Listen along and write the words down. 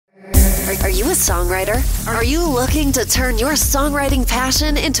Are you a songwriter? Are you looking to turn your songwriting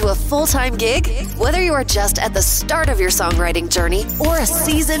passion into a full-time gig? Whether you are just at the start of your songwriting journey or a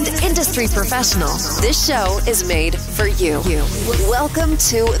seasoned industry professional, this show is made for you. Welcome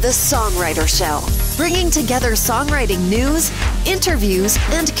to the Songwriter Show, bringing together songwriting news, interviews,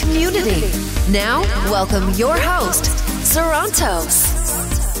 and community. Now, welcome your host, Sarantos.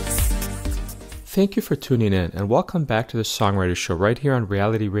 Thank you for tuning in, and welcome back to the Songwriter Show right here on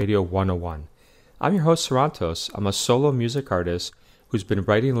Reality Radio 101. I'm your host, Sarantos. I'm a solo music artist who's been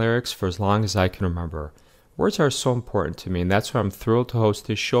writing lyrics for as long as I can remember. Words are so important to me, and that's why I'm thrilled to host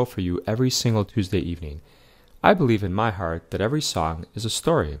this show for you every single Tuesday evening. I believe in my heart that every song is a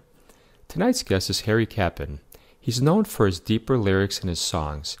story. Tonight's guest is Harry Kappen. He's known for his deeper lyrics in his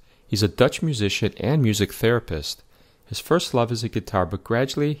songs. He's a Dutch musician and music therapist. His first love is a guitar, but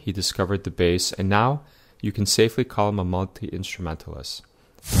gradually he discovered the bass, and now you can safely call him a multi-instrumentalist.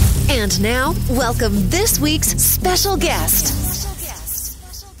 And now, welcome this week's special guest.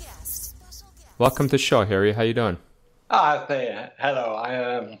 Welcome to the show, Harry. How you doing?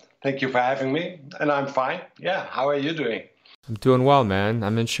 Hello. Thank you for having me, and I'm fine. Yeah, how are you doing? I'm doing well, man.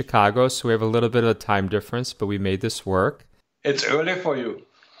 I'm in Chicago, so we have a little bit of a time difference, but we made this work. It's early for you.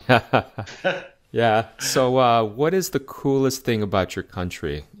 Yeah. So what is the coolest thing about your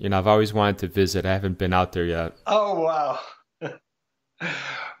country? You know, I've always wanted to visit. I haven't been out there yet. Oh, wow.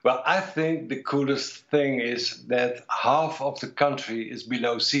 Well, I think the coolest thing is that half of the country is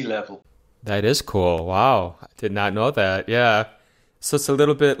below sea level. That is cool. Wow. I did not know that. Yeah. So it's a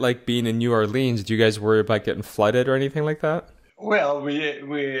little bit like being in New Orleans. Do you guys worry about getting flooded or anything like that? Well,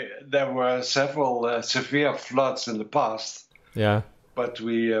 there were several severe floods in the past. Yeah. But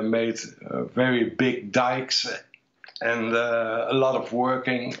we made very big dikes and a lot of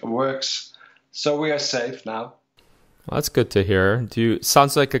works, so we are safe now. Well, that's good to hear.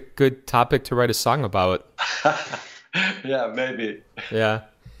 Sounds like a good topic to write a song about. Yeah, maybe. Yeah.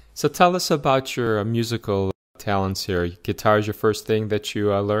 So tell us about your musical talents here. Guitar is your first thing that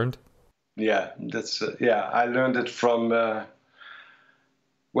you learned? Yeah, I learned it from.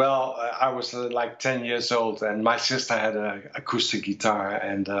 I was like 10 years old, and my sister had an acoustic guitar,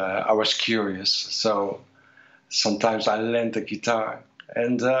 and I was curious. So sometimes I lent the guitar,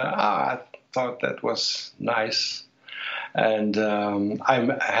 and I thought that was nice. And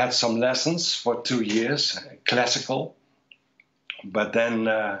I had some lessons for 2 years, classical. But then,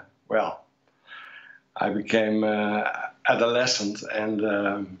 I became adolescent, and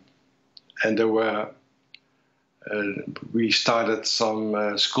there were. We started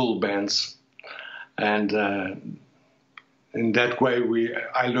some school bands, and in that way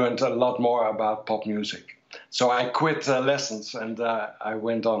I learned a lot more about pop music. So I quit lessons, and I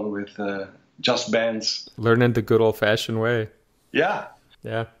went on with just bands. Learning the good old-fashioned way. Yeah.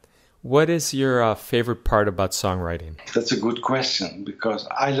 Yeah. What is your favorite part about songwriting? That's a good question, because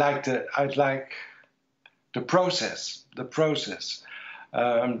I like the process. The process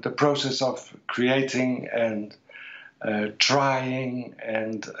of creating and trying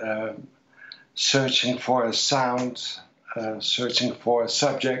and searching for a sound, searching for a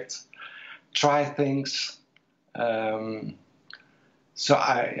subject, try things. So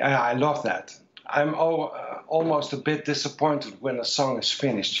I love that. I'm almost a bit disappointed when a song is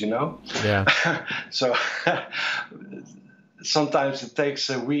finished, you know? Yeah. So sometimes it takes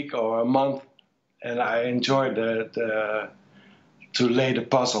a week or a month, and I enjoy to lay the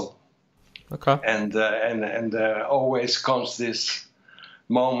puzzle. Okay. And always comes this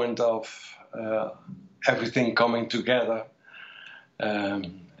moment of everything coming together,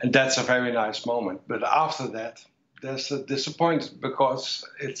 and that's a very nice moment. But after that, there's a disappointment because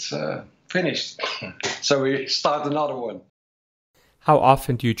it's finished. So we start another one. How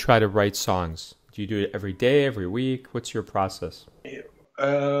often do you try to write songs? Do you do it every day, every week? What's your process?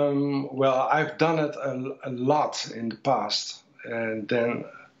 Well, I've done it a lot in the past, and then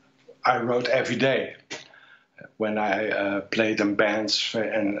I wrote every day when I played in bands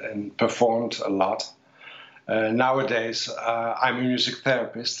and performed a lot. Nowadays, I'm a music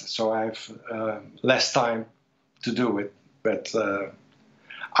therapist, so I have less time to do it. But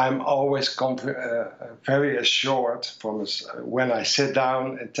I'm always very assured when I sit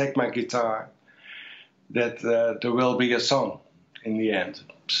down and take my guitar that there will be a song in the end.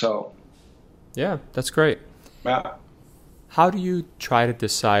 So, yeah, that's great. Yeah. How do you try to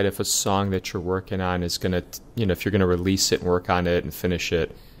decide if a song that you're working on is going to, if you're going to release it and work on it and finish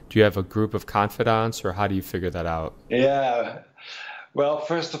it? Do you have a group of confidants, or how do you figure that out? Yeah. Well,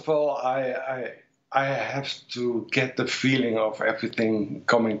 first of all, I have to get the feeling of everything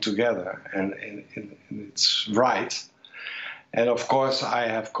coming together, and it's right. And of course, I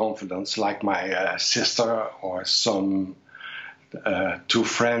have confidence, like my sister or some two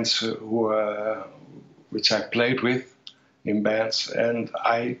friends which I played with in bands, and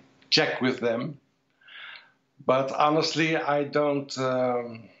I check with them. But honestly, I don't.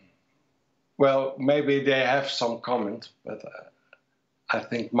 Well, maybe they have some comment, but I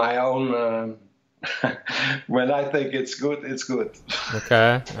think my own. When I think it's good, it's good.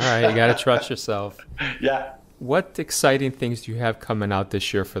 Okay, all right, you got to trust yourself. Yeah. What exciting things do you have coming out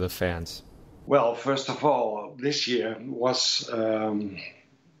this year for the fans? Well, first of all, this year was.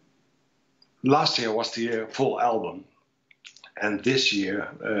 Last year was the full album, and this year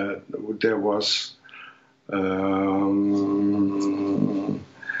there was.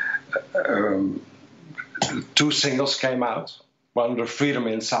 Two singles came out. One, The Freedom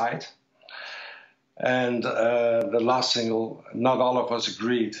Inside, and the last single, Not All of Us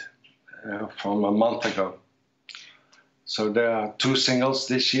Agreed, from a month ago. So there are two singles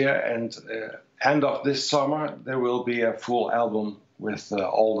this year, and end of this summer there will be a full album with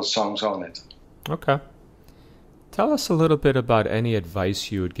all the songs on it. Okay. Tell us a little bit about any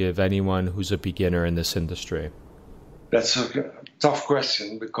advice you would give anyone who's a beginner in this industry. That's a tough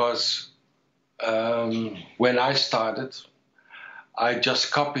question, because when I started, I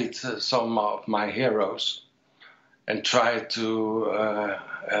just copied some of my heroes and tried to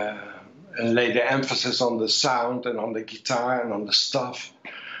lay the emphasis on the sound and on the guitar and on the stuff,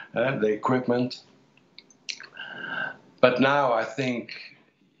 the equipment. But now I think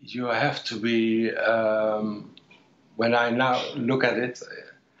you have to be, when I now look at it,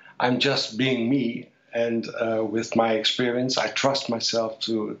 I'm just being me. And with my experience, I trust myself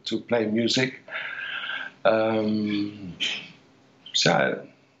to play music. So,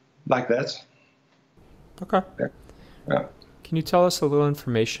 like that. Okay. Yeah. Can you tell us a little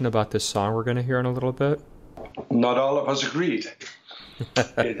information about this song we're going to hear in a little bit? Not All of Us Agreed.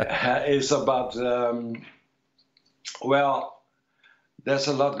 It is about, well, there's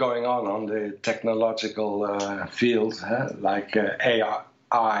a lot going on the technological field, like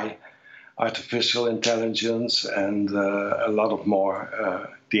AI, artificial intelligence, and a lot of more,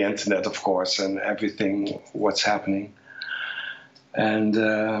 the internet, of course, and everything, what's happening. And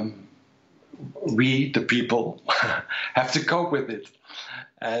we, the people, have to cope with it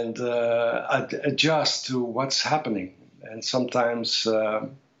and adjust to what's happening. And sometimes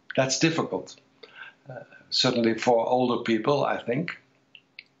that's difficult, certainly for older people, I think.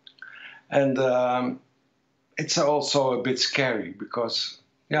 And it's also a bit scary because,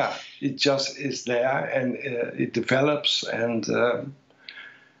 yeah, it just is there, and it develops, and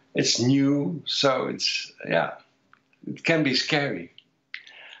it's new, so it's, yeah, it can be scary.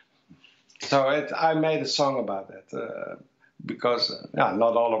 So I made a song about that because not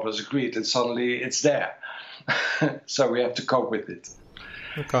all of us agreed, and suddenly it's there. So we have to cope with it.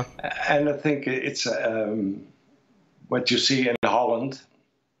 Okay. And I think it's what you see in Holland.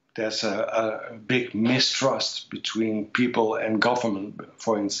 There's a big mistrust between people and government,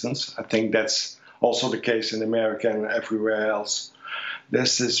 for instance. I think that's also the case in America and everywhere else.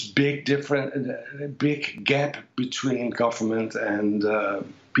 There's this big gap between government and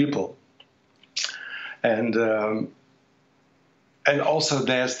people. And also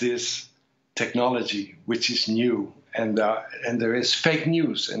there's this technology which is new, and there is fake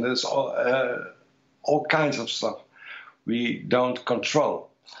news, and there's all kinds of stuff we don't control.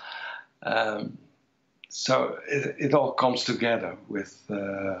 So it all comes together with.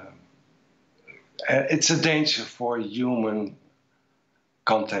 It's a danger for human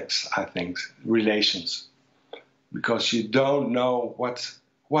contacts, I think, relations, because you don't know what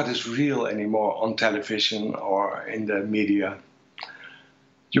is real anymore on television or in the media.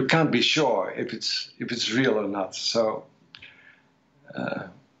 You can't be sure if it's real or not. So,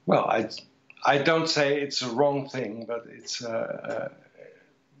 well, I don't say it's a wrong thing, but it's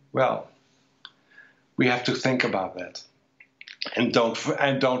well, we have to think about that, and don't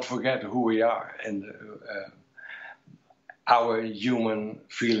forget who we are and our human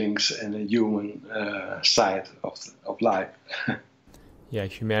feelings and the human side of life. Yeah,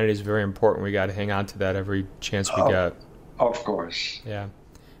 humanity is very important. We got to hang on to that every chance we get. Of course. Yeah.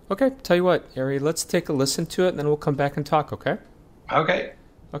 Okay, tell you what, Harry, let's take a listen to it, and then we'll come back and talk, okay? Okay.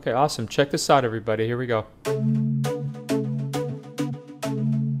 Okay, awesome. Check this out, everybody. Here we go. And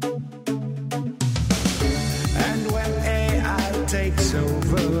when AI takes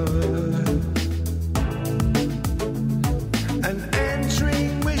over, an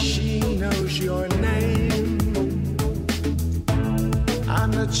answering machine knows your name.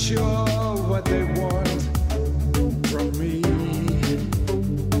 I'm not sure what they want from me.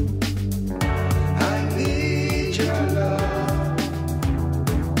 I need your love.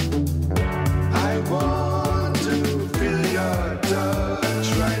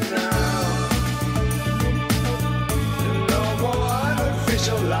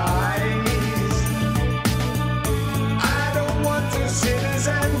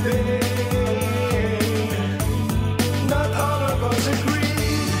 ending. Not all of us agree.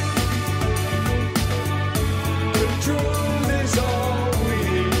 The truth is all we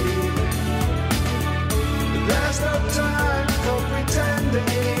need. There's no time for pretending.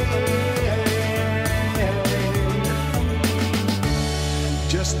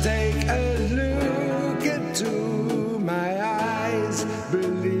 Just take a look into my eyes.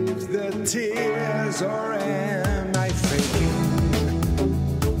 Believe the tears, or am I faking?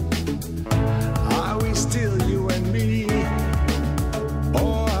 Are we still you and me,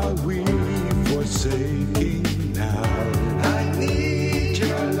 or are we forsaking now? I need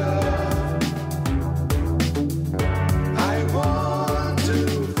your love. I want to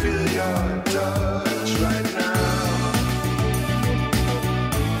feel your touch right now.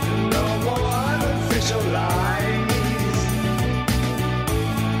 No more artificial lies.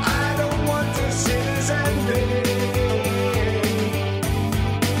 I don't want to see this ending.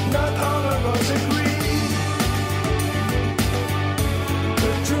 Not all of us agree.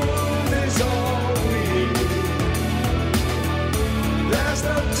 The truth is all we need. There's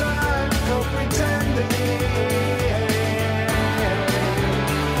no time for pretending.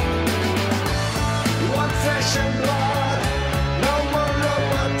 One flesh and blood, no more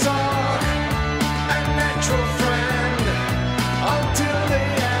robot talk. A natural friend until the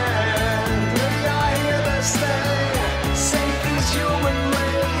end. We are here to stay, save this human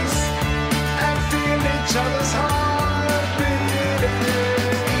race, and feel each other's heart beating.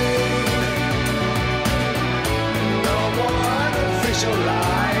 No more artificial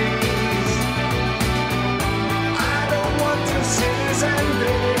lies. I don't want to see this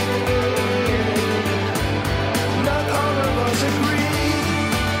ending. Not all of us agree.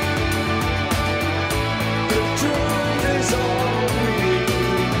 The truth is all we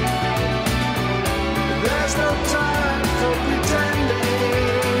need. There's no time for pretending.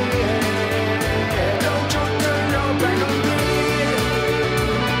 Don't you turn your back on me.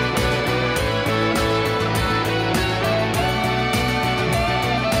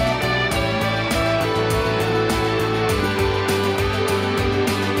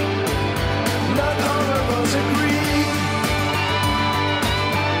 Not all of us agree.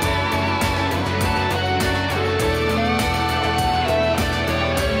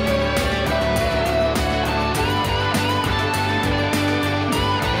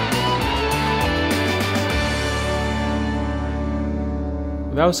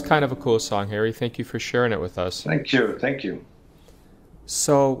 That was kind of a cool song, Harry. Thank you for sharing it with us. Thank you, thank you.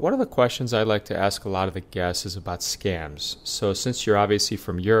 So one of the questions I like to ask a lot of the guests is about scams. So since you're obviously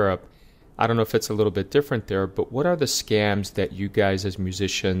from Europe, I don't know if it's a little bit different there, but what are the scams that you guys as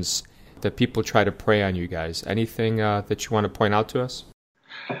musicians, that people try to prey on you guys? Anything that you want to point out to us?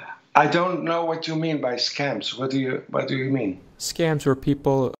 I don't know what you mean by scams. What do you mean? Scams where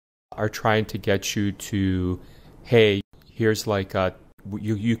people are trying to get you to, hey, here's like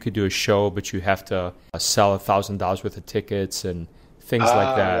you could do a show, but you have to sell $1,000 worth of tickets and things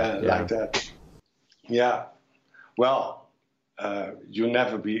like that. Yeah, like that. Yeah. Well, you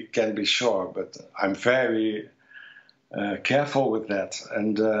never can be sure, but I'm very careful with that.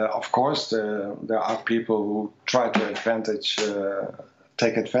 And of course, there are people who try to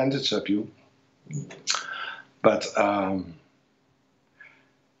take advantage of you. But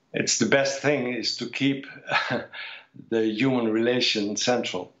it's the best thing is to keep the human relation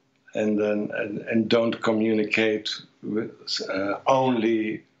central, and don't communicate with,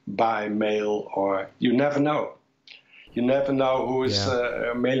 only by mail, or you never know. You never know who is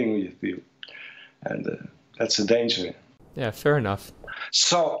mailing with you, and that's a danger. Yeah, fair enough.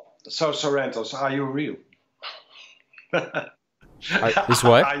 So Sorrentos, are you real? Is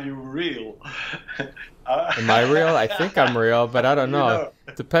what? Are you real? Am I real? I think I'm real, but I don't know.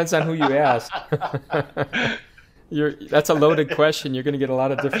 Depends on who you ask. That's a loaded question. You're going to get a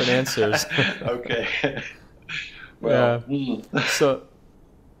lot of different answers. Okay. Well, So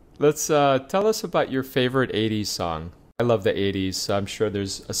let's tell us about your favorite 80s song. I love the 80s, so I'm sure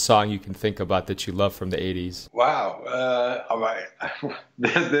there's a song you can think about that you love from the 80s. Wow. All right.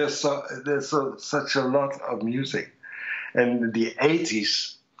 There's such a lot of music. And the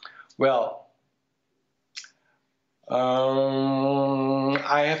 80s, well,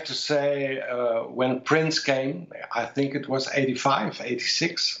 I have to say, when Prince came, I think it was 85,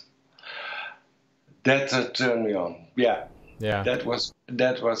 86, that turned me on. Yeah. That was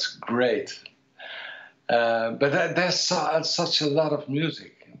great. But there's such a lot of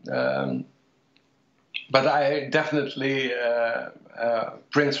music. But I definitely,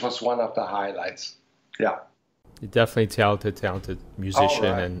 Prince was one of the highlights. Yeah. You're definitely talented musician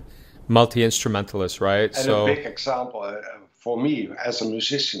and multi-instrumentalist, right? And a big example, a for me as a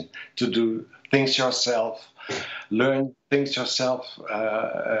musician to do things yourself, learn things yourself,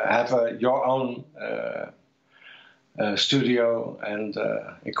 have your own studio and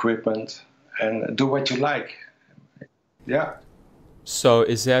equipment, and do what you like. Yeah. So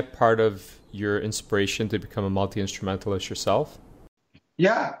is that part of your inspiration to become a multi-instrumentalist yourself?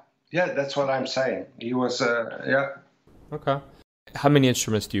 Yeah, that's what I'm saying. He was, yeah. Okay. How many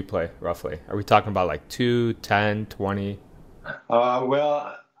instruments do you play, roughly? Are we talking about like 2, 10, 20?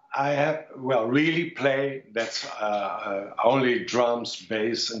 Well, really play, that's only drums,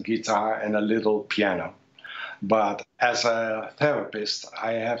 bass, and guitar, and a little piano. But as a therapist,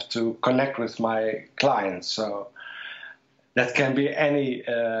 I have to connect with my clients, so that can be any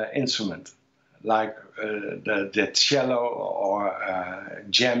instrument, like the cello or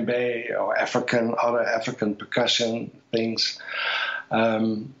djembe or other African percussion things.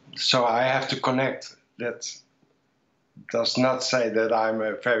 So I have to connect. That does not say that I'm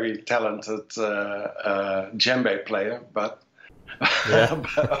a very talented djembe player, but Yeah.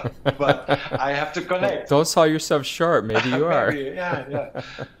 but I have to connect. Don't sell yourself short. Maybe you are. Maybe, yeah.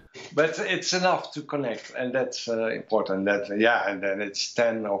 But it's enough to connect, and that's important. And then it's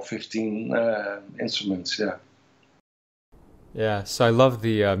 10 or 15 instruments. Yeah. Yeah. So I love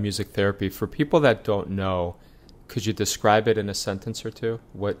the music therapy. For people that don't know, could you describe it in a sentence or two?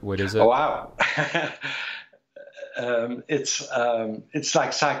 What is it? Oh, wow. It's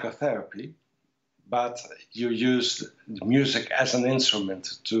like psychotherapy, but you use music as an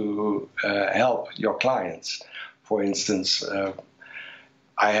instrument to help your clients. For instance,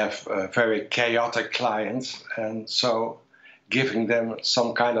 I have very chaotic clients, and so giving them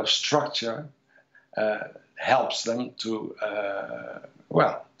some kind of structure helps them to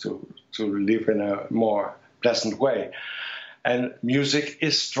live in a more pleasant way. And music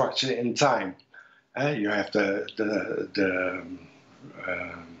is structure in time. You have the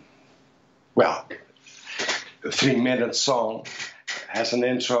 3-minute song has an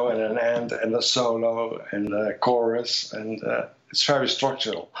intro and an end and a solo and a chorus, and it's very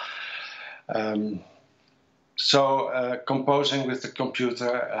structural. So composing with the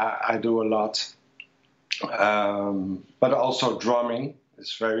computer, I do a lot, but also drumming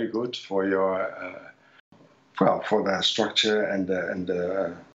is very good for your for the structure and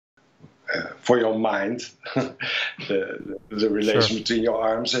for your mind, the relation between your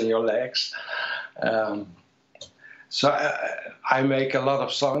arms and your legs. So I make a lot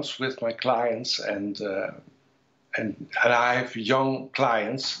of songs with my clients, and I have young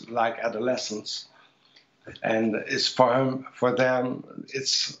clients like adolescents, and it's for them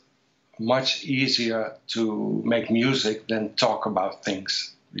it's much easier to make music than talk about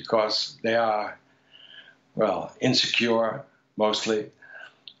things, because they are insecure mostly,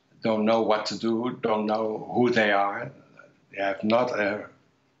 don't know what to do, don't know who they are, they have not a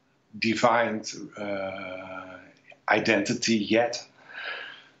defined identity yet.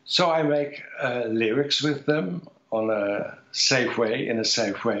 So I make lyrics with them in a safe way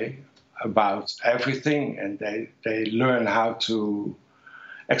about everything, and they learn how to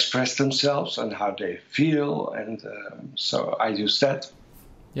express themselves and how they feel, and so I use that.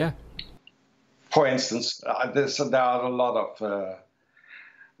 Yeah. For instance, there are a lot of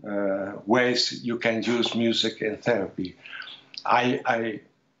ways you can use music in therapy. I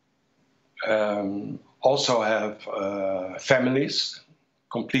also have families,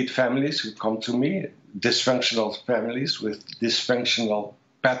 complete families who come to me, dysfunctional families with dysfunctional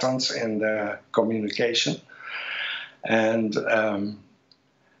patterns in their communication. And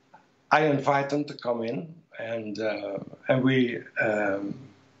I invite them to come in, and we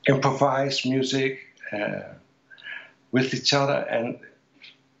improvise music with each other, and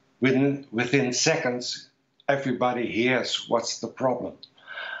within seconds, everybody hears what's the problem.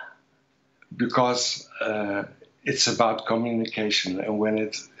 Because it's about communication, and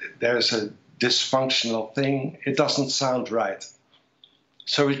when there's a dysfunctional thing, it doesn't sound right.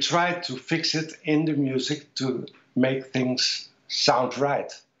 So we try to fix it in the music to make things sound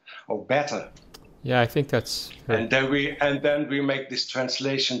right or better. Yeah, I think that's. And then we make this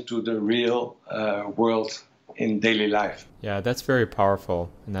translation to the real world in daily life. Yeah, that's very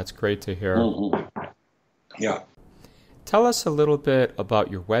powerful, and that's great to hear. Mm-hmm. Yeah. Tell us a little bit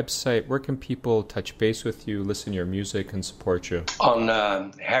about your website. Where can people touch base with you, listen to your music, and support you? On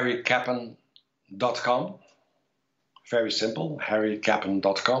harrykappen.com. Very simple,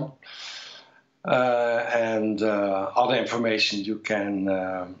 harrykappen.com. And other information you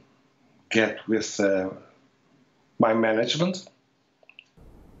can get with my management.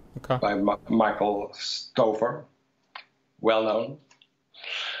 Okay. By Michael Stover, well known.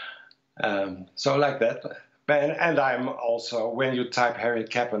 So like that. And I'm also, when you type Harry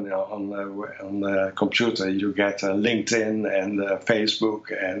Kappen on the computer, you get LinkedIn and Facebook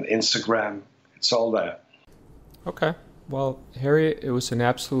and Instagram. It's all there. Okay. Well, Harry, it was an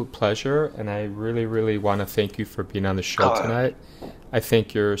absolute pleasure, and I really, really want to thank you for being on the show tonight. I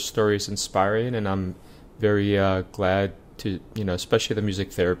think your story is inspiring, and I'm very glad to, especially the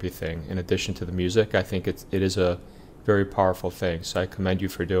music therapy thing. In addition to the music, I think it is a very powerful thing. So I commend you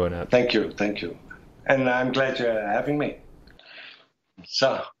for doing it. Thank you. And I'm glad you're having me.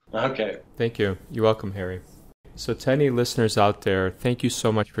 So, okay. Thank you. You're welcome, Harry. So to any listeners out there, thank you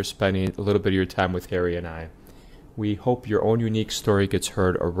so much for spending a little bit of your time with Harry and I. We hope your own unique story gets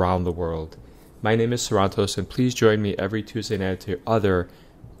heard around the world. My name is Sarantos, and please join me every Tuesday night to hear other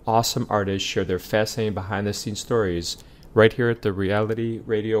awesome artists share their fascinating behind-the-scenes stories right here at the Reality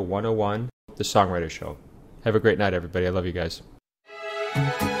Radio 101, the Songwriter Show. Have a great night, everybody. I love you guys.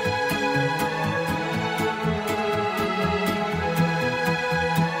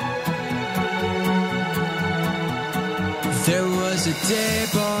 There was a day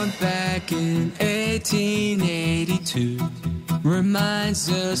born back in 1882. Reminds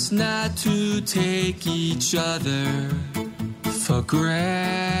us not to take each other for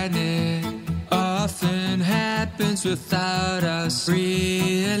granted. Often happens without us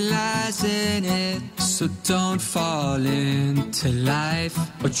realizing it. So don't fall into life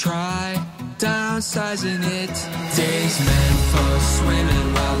or try downsizing it. Days meant for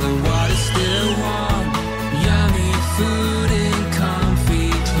swimming while the water's still warm. Yummy food in comfy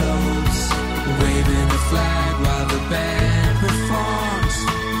clothes. Waving the flag while the band performs.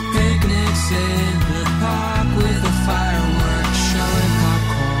 Picnics in the park with a fireworks show and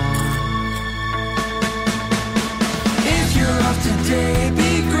popcorn. If you're off today,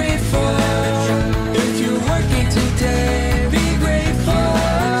 be grateful. If you're working today, be grateful.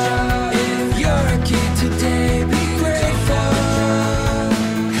 If you're a kid today, be grateful.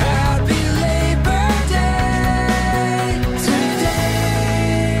 Happy Labor Day today.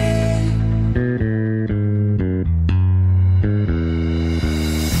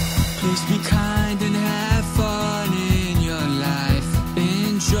 Please be kind and have fun in your life.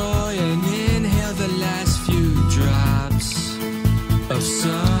 Enjoy and inhale the last few drops of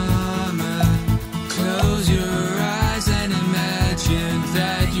summer. Close your eyes and imagine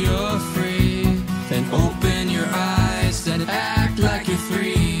that you're free. Then open your eyes and act like you're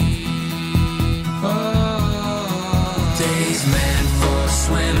free. Oh, days meant for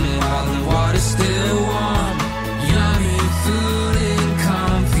swimming while the water's still warm. Yummy food in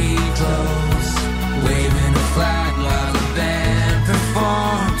comfy clothes. Waving a flag while the band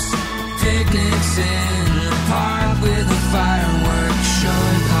performs. Picnics in the park with a fireworks show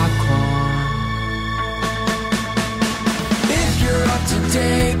and popcorn. If you're up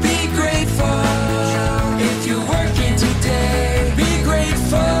today, be grateful. If you're working today, be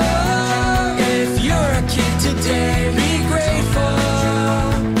grateful. If you're a kid today, be grateful.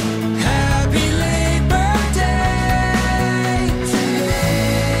 Happy Labor Day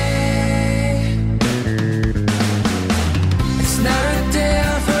today. It's not a day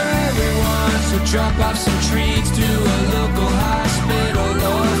for everyone, so drop off some treats to a local hospital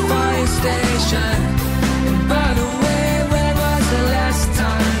or a fire station. And by the way, when was the last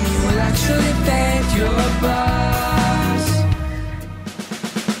time you will actually thank your boss?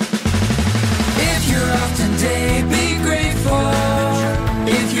 If you're off today, be grateful.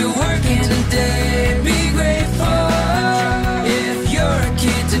 If you're working today, be grateful. If you're a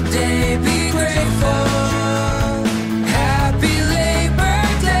kid today, be grateful. Happy Labor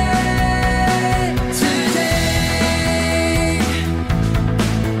Day today.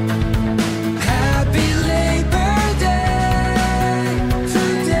 Happy Labor Day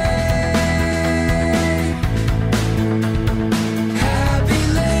today. Happy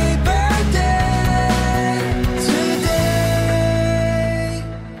Labor Day today.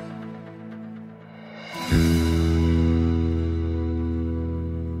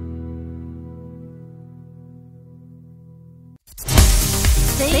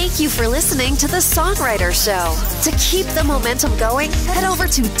 Thank you for listening to The Songwriter Show. To keep the momentum going, head over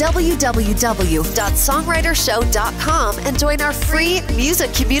to www.songwritershow.com and join our free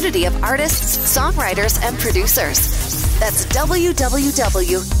music community of artists, songwriters, and producers. That's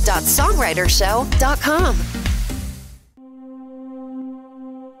www.songwritershow.com.